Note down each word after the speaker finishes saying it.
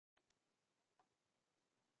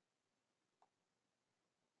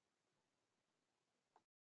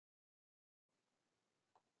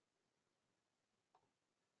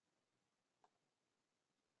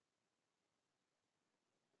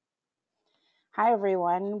Hi,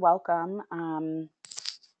 everyone. Welcome.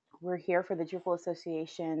 We're here for the Drupal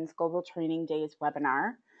Association's Global Training Days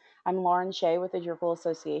webinar. I'm Lauren Shea with the Drupal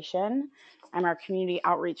Association. I'm our Community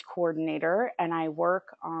Outreach Coordinator, and I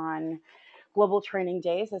work on Global Training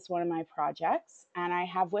Days as one of my projects. And I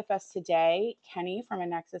have with us today Kenny from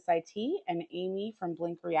Anexus IT and Amy from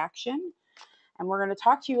Blink Reaction. And we're going to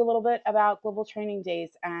talk to you a little bit about Global Training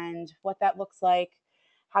Days and what that looks like,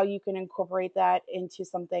 how you can incorporate that into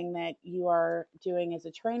something that you are doing as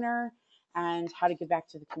a trainer, and how to give back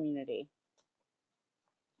to the community.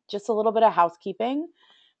 Just a little bit of housekeeping.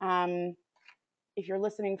 If you're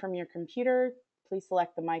listening from your computer, please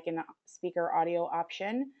select the mic and speaker audio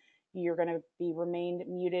option. You're going to be remained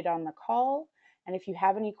muted on the call. And if you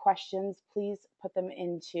have any questions, please put them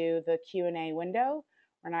into the Q&A window.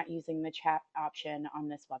 We're not using the chat option on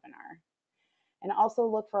this webinar. And also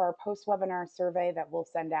look for our post-webinar survey that we'll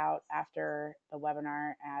send out after the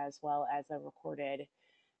webinar, as well as a recorded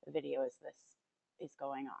video as this is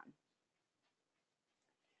going on.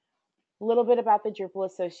 A little bit about the Drupal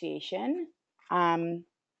Association. Our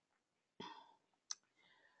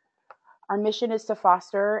mission is to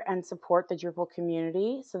foster and support the Drupal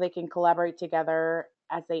community so they can collaborate together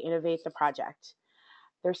as they innovate the project.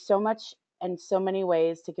 There's so much and so many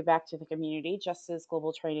ways to give back to the community, just as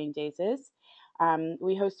Global Training Days is.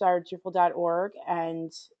 We host our Drupal.org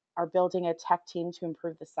and are building a tech team to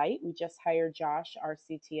improve the site. We just hired Josh, our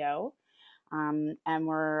CTO, and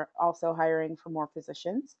we're also hiring for more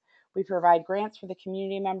positions. We provide grants for the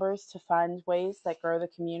community members to fund ways that grow the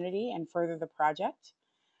community and further the project,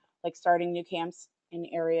 like starting new camps in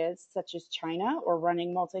areas such as China or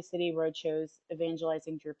running multi-city roadshows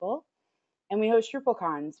evangelizing Drupal. And we host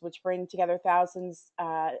DrupalCons, which bring together thousands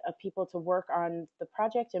of people to work on the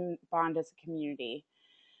project and bond as a community.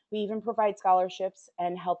 We even provide scholarships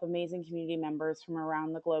and help amazing community members from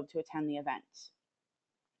around the globe to attend the event.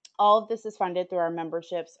 All of this is funded through our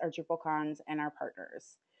memberships, our DrupalCons, and our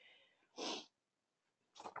partners.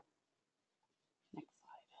 Next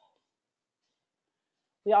slide.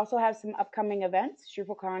 We also have some upcoming events.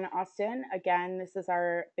 DrupalCon Austin, again, this is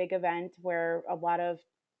our big event where a lot of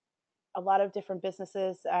different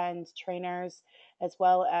businesses and trainers, as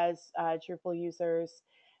well as Drupal users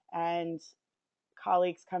and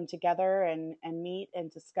colleagues, come together and meet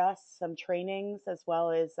and discuss some trainings as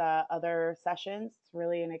well as other sessions. It's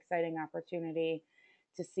really an exciting opportunity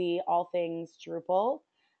to see all things Drupal.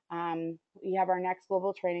 We have our next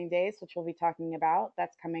Global Training Days, which we'll be talking about.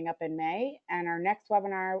 That's coming up in May. And our next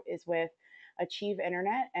webinar is with Achieve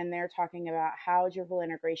Internet, and they're talking about how Drupal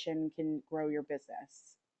integration can grow your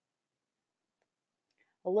business.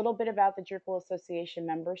 A little bit about the Drupal Association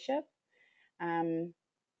membership.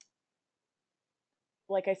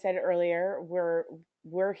 Like I said earlier,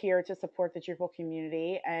 we're here to support the Drupal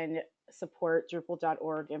community and support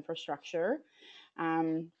Drupal.org infrastructure.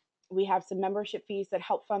 We have some membership fees that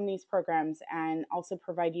help fund these programs and also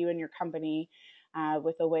provide you and your company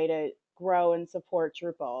with a way to grow and support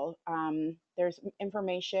Drupal. There's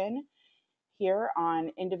information here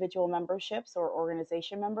on individual memberships or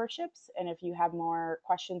organization memberships. And if you have more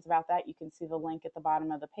questions about that, you can see the link at the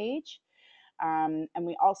bottom of the page. And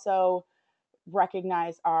we also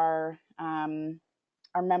recognize our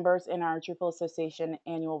members in our Drupal Association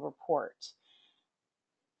annual report.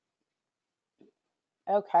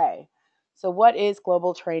 Okay, so what is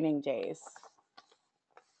Global Training Days?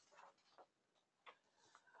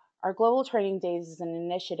 Our Global Training Days is an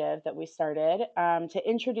initiative that we started to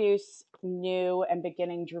introduce new and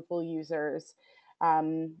beginning Drupal users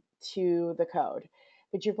to the code.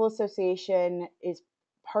 The Drupal Association is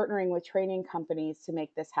partnering with training companies to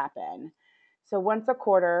make this happen. So once a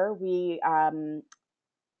quarter, we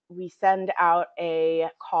send out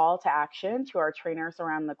a call to action to our trainers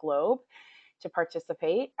around the globe to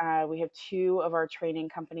participate. We have 2 of our training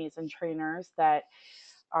companies and trainers that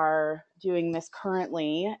are doing this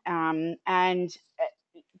currently. And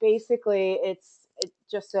basically, it's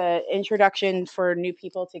just an introduction for new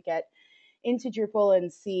people to get into Drupal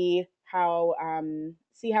and see how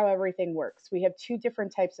everything works. We have 2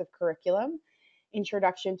 different types of curriculum.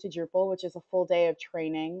 Introduction to Drupal, which is a full day of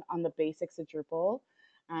training on the basics of Drupal.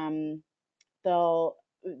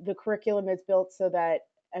 The curriculum is built so that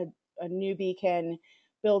a newbie can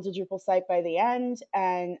build a Drupal site by the end,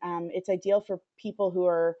 and it's ideal for people who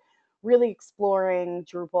are really exploring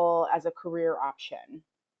Drupal as a career option.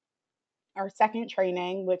 Our second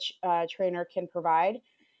training, which a trainer can provide,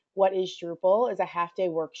 What is Drupal, is a half-day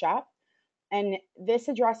workshop. And this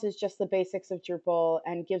addresses just the basics of Drupal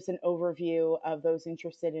and gives an overview of those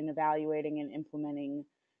interested in evaluating and implementing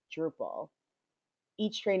Drupal.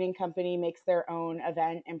 each training company makes their own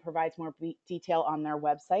event and provides more detail on their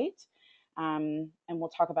website. And we'll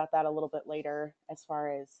talk about that a little bit later as far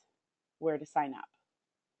as where to sign up.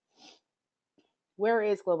 Where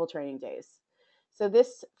is Global Training Days? So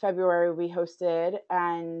this February we hosted,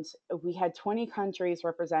 and we had 20 countries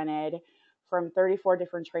represented from 34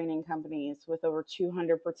 different training companies with over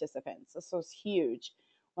 200 participants. This was huge,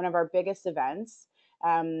 one of our biggest events.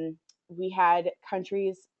 We had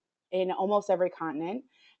countries in almost every continent,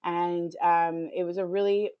 and it was a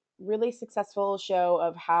really, really successful show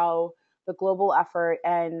of how the global effort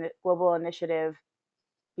and global initiative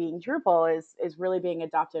being Drupal is really being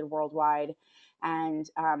adopted worldwide. And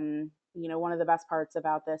you know, one of the best parts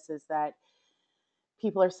about this is that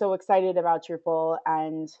people are so excited about Drupal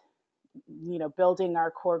and, you know, building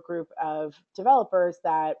our core group of developers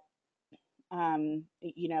that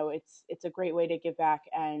you know, it's a great way to give back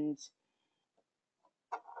and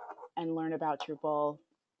learn about Drupal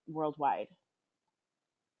worldwide.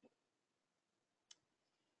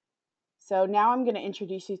 So now I'm going to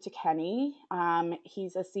introduce you to Kenny.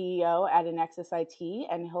 He's a CEO at Anexus IT,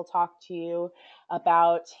 and he'll talk to you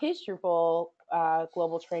about his Drupal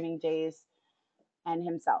Global Training Days and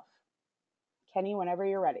himself. Kenny, whenever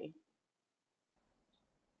you're ready.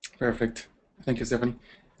 Perfect. Thank you, Stephanie.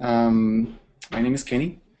 My name is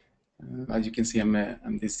Kenny. As you can see, I'm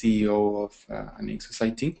the CEO of Anexus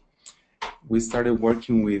IT. We started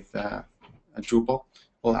working with Drupal.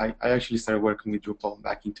 Well, I actually started working with Drupal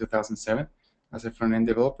back in 2007 as a front-end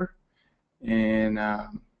developer. And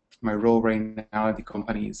my role right now at the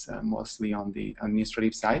company is mostly on the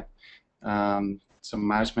administrative side. Some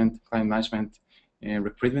management, client management, and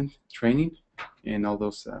recruitment, training, and all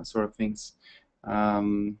those sort of things.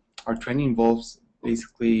 Our training involves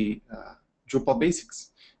basically Drupal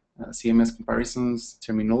basics, CMS comparisons,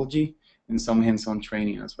 terminology, and some hands-on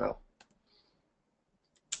training as well.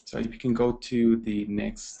 So if you can go to the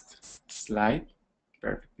next slide.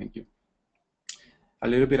 Perfect, thank you. A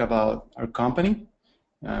little bit about our company.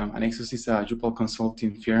 Anexus is a Drupal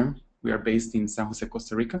consulting firm. We are based in San Jose,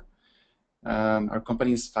 Costa Rica. Our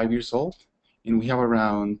company is 5 years old, and we have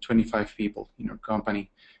around 25 people in our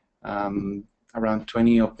company. Around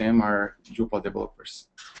 20 of them are Drupal developers.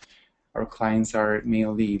 Our clients are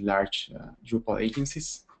mainly large Drupal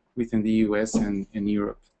agencies within the US and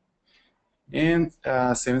Europe. And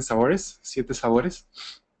 7 Sabores, Siete Sabores,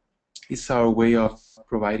 is our way of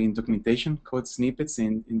providing documentation, code snippets,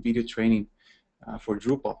 and video training for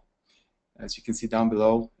Drupal. As you can see down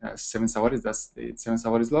below, 7 Sabores, that's the 7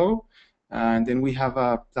 Sabores logo. And then we have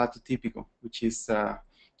a plato típico, which is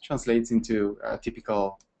translates into a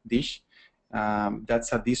typical dish.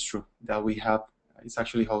 That's a distro that we have. It's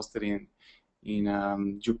actually hosted in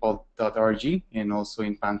Drupal.org and also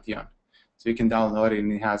in Pantheon. So you can download it,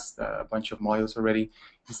 and it has a bunch of modules already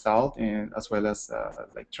installed, and as well as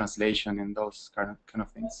like translation and those kind of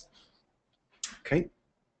things. Okay.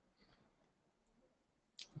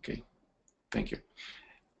 Okay. Thank you.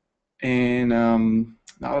 And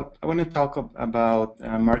now I want to talk about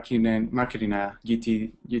marketing a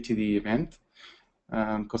GTD event.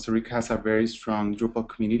 Costa Rica has a very strong Drupal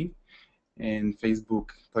community, and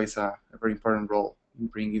Facebook plays a very important role in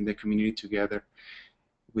bringing the community together.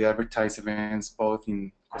 We advertise events both in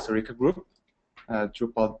Costa Rica group,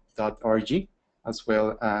 Drupal.org, as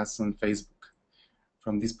well as on Facebook.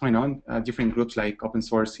 From this point on, different groups like Open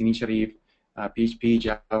Source Initiative, PHP,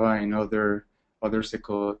 Java, and others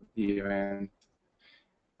echo the event.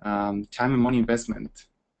 Time and money investment.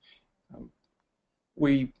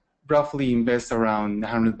 We roughly invest around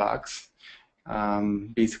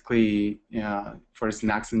 $100, basically for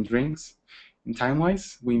snacks and drinks. And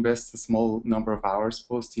time-wise, we invest a small number of hours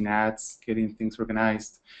posting ads, getting things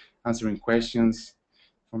organized, answering questions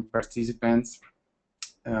from participants.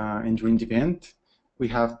 And during the event, we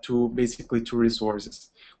have basically two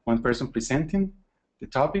resources. One person presenting the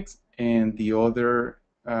topics, and the other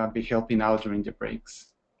be helping out during the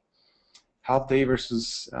breaks. Half day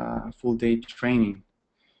versus full day training.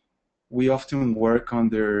 We often work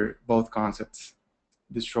under both concepts.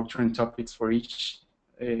 The structure and topics for each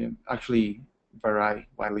actually vary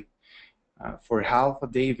widely. For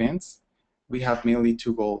half-a-day events, we have mainly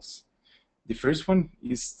 2 goals. The first one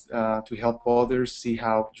is to help others see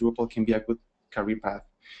how Drupal can be a good career path.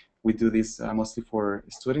 We do this mostly for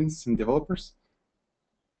students and developers.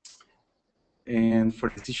 And for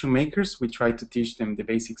decision makers, we try to teach them the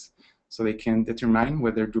basics so they can determine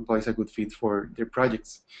whether Drupal is a good fit for their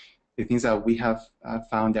projects. The things that we have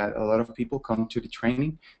found that a lot of people come to the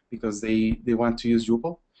training because they want to use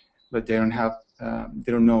Drupal, but they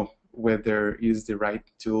don't know whether it is the right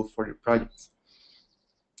tool for their projects.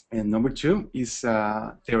 And number two is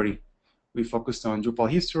theory. We focused on Drupal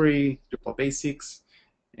history, Drupal basics,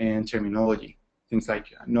 and terminology. Things like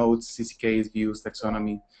nodes, CCKs, views,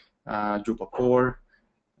 taxonomy, Drupal core,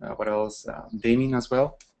 what else? Naming as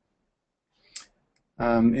well.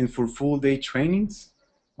 And for full day trainings,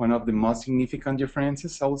 one of the most significant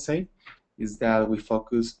differences, I would say, is that we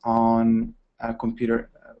focus on a computer.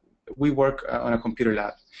 We work on a computer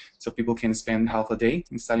lab, so people can spend half a day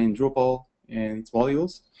installing Drupal and its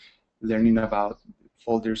modules, learning about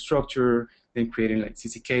folder structure, then creating like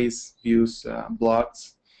CCKs, views,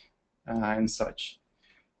 blocks, and such.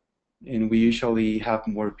 And we usually have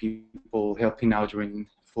more people helping out during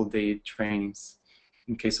full day trainings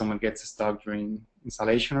in case someone gets stuck during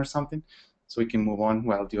installation or something, so we can move on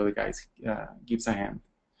while the other guys gives a hand.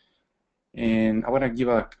 And I want to give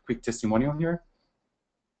a quick testimonial here.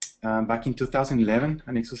 Back in 2011,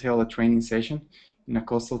 Anexus held a training session in a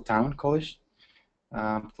coastal town college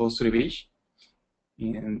close to the beach.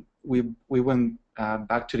 And we went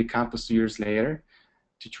back to the campus 2 years later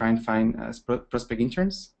to try and find prospect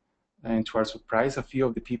interns. And to our surprise, a few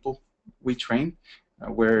of the people we trained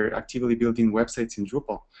were actively building websites in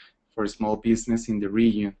Drupal for a small business in the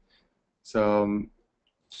region. So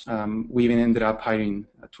we even ended up hiring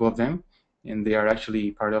two of them, and they are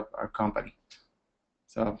actually part of our company.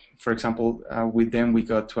 So, for example, with them, we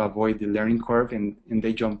got to avoid the learning curve, and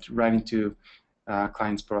they jumped right into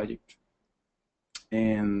client's project.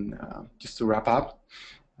 And just to wrap up,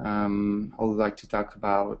 I would like to talk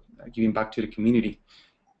about giving back to the community.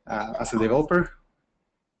 As a developer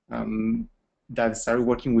that started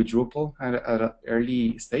working with Drupal at an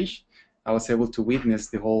early stage, I was able to witness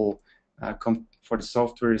the whole for the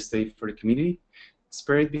software state for the community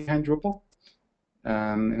spirit behind Drupal.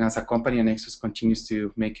 And as a company, Anexus continues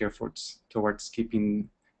to make efforts towards keeping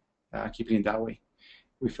it that way.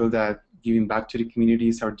 We feel that giving back to the community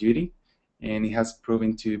is our duty, and it has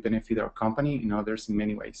proven to benefit our company and others in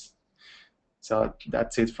many ways. So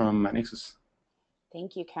that's it from Anexus.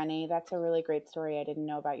 Thank you, Kenny. That's a really great story. I didn't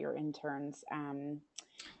know about your interns that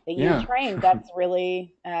you Yeah. trained. That's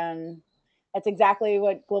exactly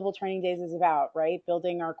what Global Training Days is about, right?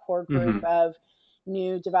 Building our core group Mm-hmm. of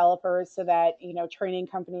new developers so that training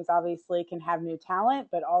companies obviously can have new talent,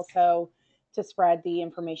 but also to spread the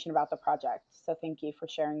information about the project. So thank you for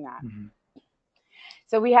sharing that. Mm-hmm.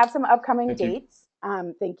 So we have some upcoming Thank you. dates.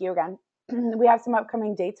 Thank you again. We have some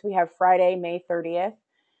upcoming dates. We have Friday, May 30th,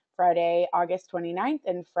 Friday, August 29th,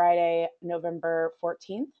 and Friday, November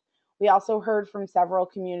 14th. We also heard from several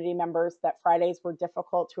community members that Fridays were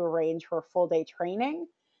difficult to arrange for full day training.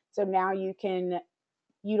 So now you can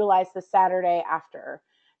utilize the Saturday after.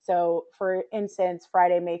 So, for instance,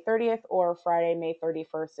 Friday, May 30th or Friday, May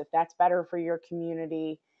 31st, if that's better for your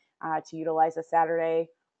community to utilize a Saturday,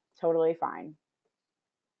 totally fine.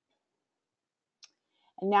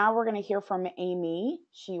 And now we're going to hear from Amy.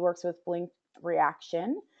 She works with Blink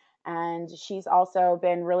Reaction, and she's also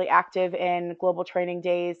been really active in Global Training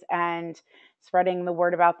Days and spreading the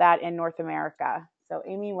word about that in North America. So,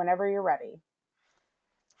 Amy, whenever you're ready.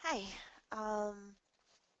 Hi. Um,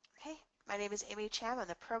 hey, my name is Amy Cham. I'm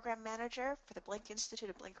the program manager for the Blink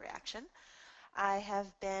Institute of Blink Reaction. I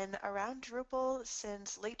have been around Drupal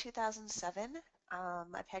since late 2007.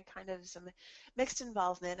 I've had kind of some mixed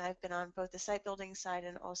involvement. I've been on both the site building side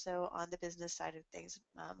and also on the business side of things,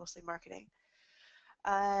 mostly marketing.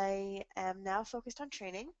 I am now focused on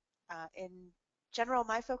training. In general,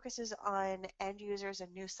 my focus is on end users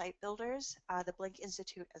and new site builders. The Blink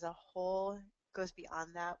Institute as a whole goes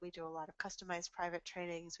beyond that. We do a lot of customized private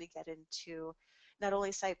trainings. We get into not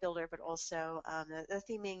only site builder, but also the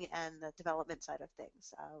theming and the development side of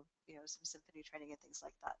things, some Symfony training and things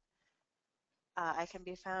like that. I can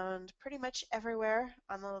be found pretty much everywhere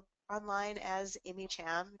online as Amy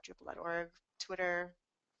Cham, Drupal.org, Twitter,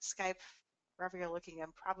 Skype, wherever you're looking,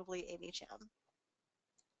 I'm probably Amy Cham.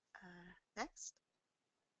 Next.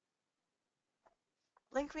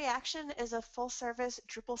 Blink Reaction is a full-service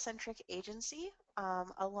Drupal-centric agency,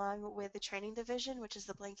 along with the training division, which is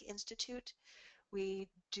the Blink Institute. We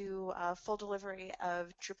do full delivery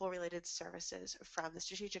of Drupal-related services from the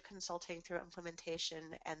strategic consulting through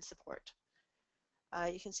implementation and support.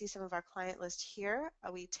 You can see some of our client list here.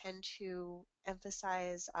 We tend to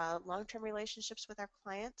emphasize long-term relationships with our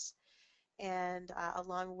clients, and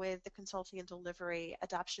along with the consulting and delivery,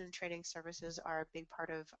 adoption and training services are a big part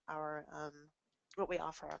of our what we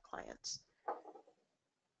offer our clients.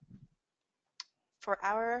 For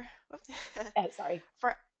our, Sorry.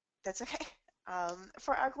 That's okay.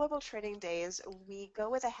 For our global training days, we go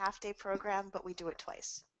with a half-day program, but we do it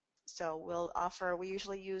twice. So we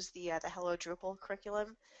usually use the Hello Drupal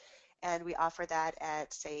curriculum, and we offer that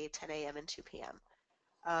at, say, 10 a.m. and 2 p.m.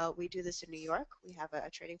 We do this in New York. We have a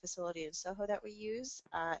training facility in Soho that we use,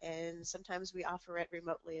 and sometimes we offer it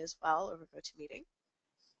remotely as well over GoToMeeting.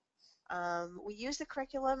 We use the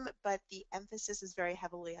curriculum, but the emphasis is very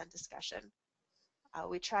heavily on discussion.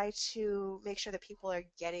 We try to make sure that people are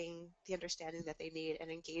getting the understanding that they need and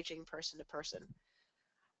engaging person to person.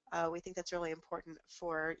 We think that's really important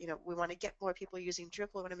for, we want to get more people using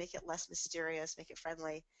Drupal. We want to make it less mysterious, make it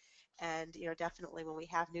friendly. And, definitely when we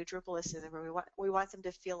have new Drupalists in the room, we want them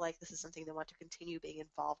to feel like this is something they want to continue being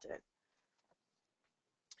involved in.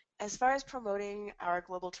 As far as promoting our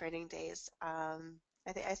global training days,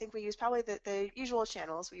 I think we use probably the usual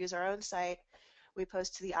channels. We use our own site. We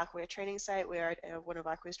post to the Acquia training site. We are one of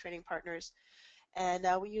Acquia's training partners. And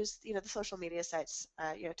we use, the social media sites,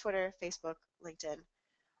 Twitter, Facebook, LinkedIn.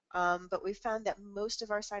 But we found that most of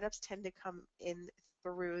our signups tend to come in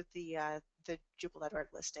through the Drupal.org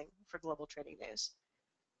listing for global training news.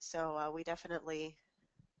 So we definitely,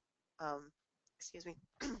 excuse me,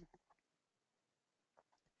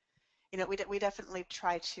 we definitely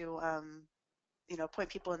try to, point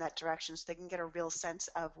people in that direction so they can get a real sense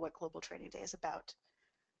of what Global Training Day is about.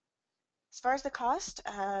 As far as the cost,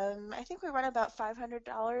 I think we run about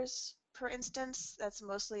 $500 per instance. That's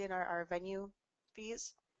mostly in our venue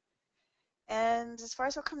fees. And as far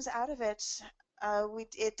as what comes out of it,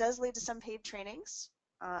 it does lead to some paid trainings.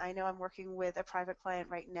 I know I'm working with a private client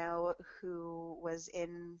right now who was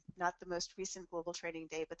in not the most recent Global Training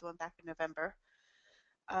Day, but the one back in November.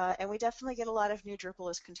 And we definitely get a lot of new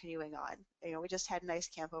Drupalists continuing on. We just had Nice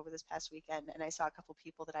Camp over this past weekend, and I saw a couple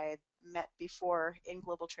people that I had met before in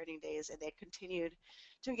Global Training Days, and they continued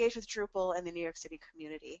to engage with Drupal and the New York City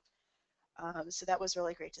community. So that was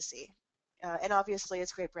really great to see. And obviously,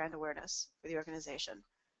 it's great brand awareness for the organization.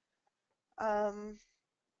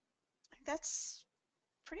 That's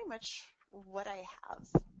pretty much what I have.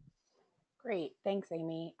 Great. Thanks,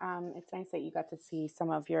 Amy. It's nice that you got to see some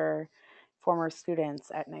of your former students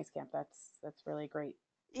at Nice Camp. That's really great.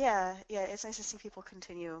 Yeah, it's nice to see people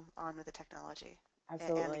continue on with the technology and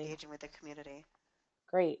Absolutely. engaging with the community.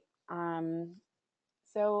 Great.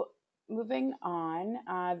 So moving on,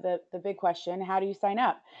 the big question: how do you sign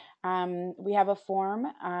up? We have a form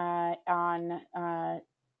on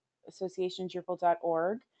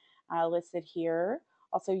associationdrupal.org listed here.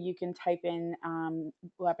 Also, you can type in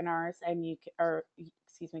webinars and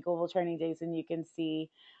global training days, and you can see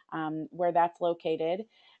where that's located.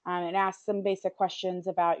 It asks some basic questions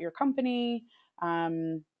about your company,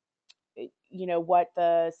 what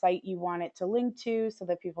the site you want it to link to so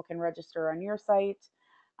that people can register on your site,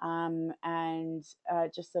 and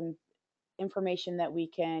just some information that we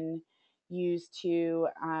can use to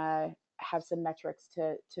have some metrics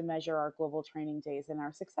to measure our global training days and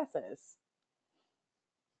our successes.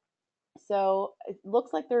 So it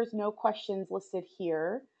looks like there's no questions listed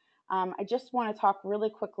here. I just want to talk really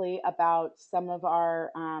quickly about some of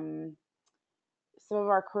our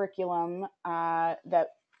curriculum that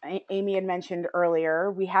Amy had mentioned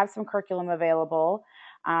earlier. We have some curriculum available,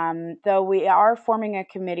 though we are forming a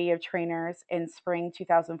committee of trainers in spring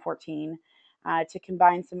 2014 to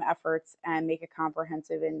combine some efforts and make a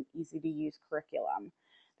comprehensive and easy to use curriculum.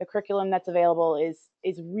 The curriculum that's available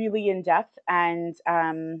is really in depth, and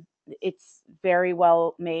it's very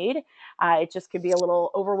well made. It just could be a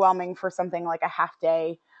little overwhelming for something like a half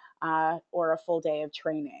day or a full day of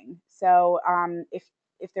training. So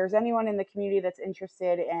if there's anyone in the community that's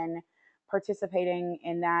interested in participating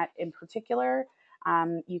in that in particular,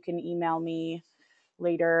 you can email me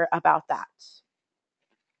later about that.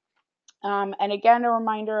 And again, a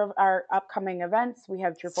reminder of our upcoming events. We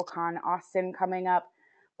have DrupalCon Austin coming up.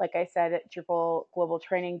 Like I said, at Drupal Global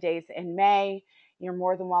Training Days in May. You're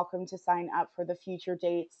more than welcome to sign up for the future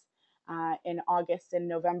dates in August and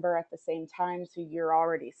November at the same time, so you're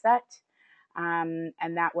already set. And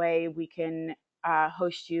that way we can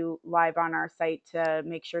host you live on our site to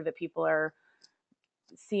make sure that people are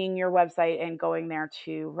seeing your website and going there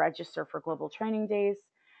to register for Global Training Days.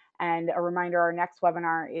 And a reminder, our next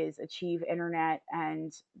webinar is Achieve Internet,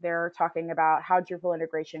 and they're talking about how Drupal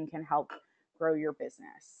integration can help grow your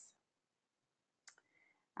business.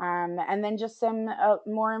 And then just some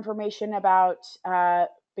more information about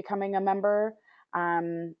becoming a member.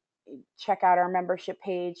 Check out our membership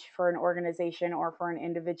page for an organization or for an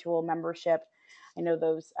individual membership. I know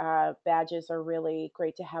those badges are really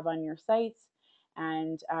great to have on your sites,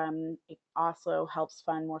 and it also helps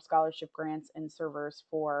fund more scholarship grants and servers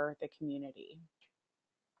for the community.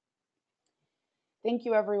 Thank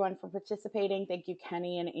you everyone for participating. Thank you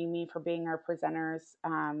Kenny and Amy for being our presenters.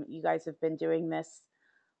 You guys have been doing this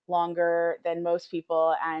longer than most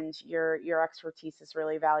people, and your expertise is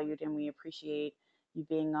really valued, and we appreciate you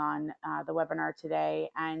being on the webinar today.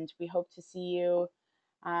 And we hope to see you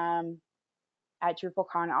um, at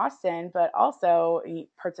DrupalCon Austin, but also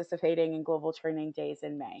participating in Global Training Days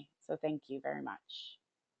in May. So thank you very much.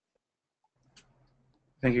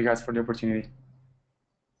 Thank you guys for the opportunity.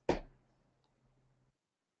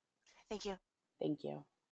 Thank you. Thank you.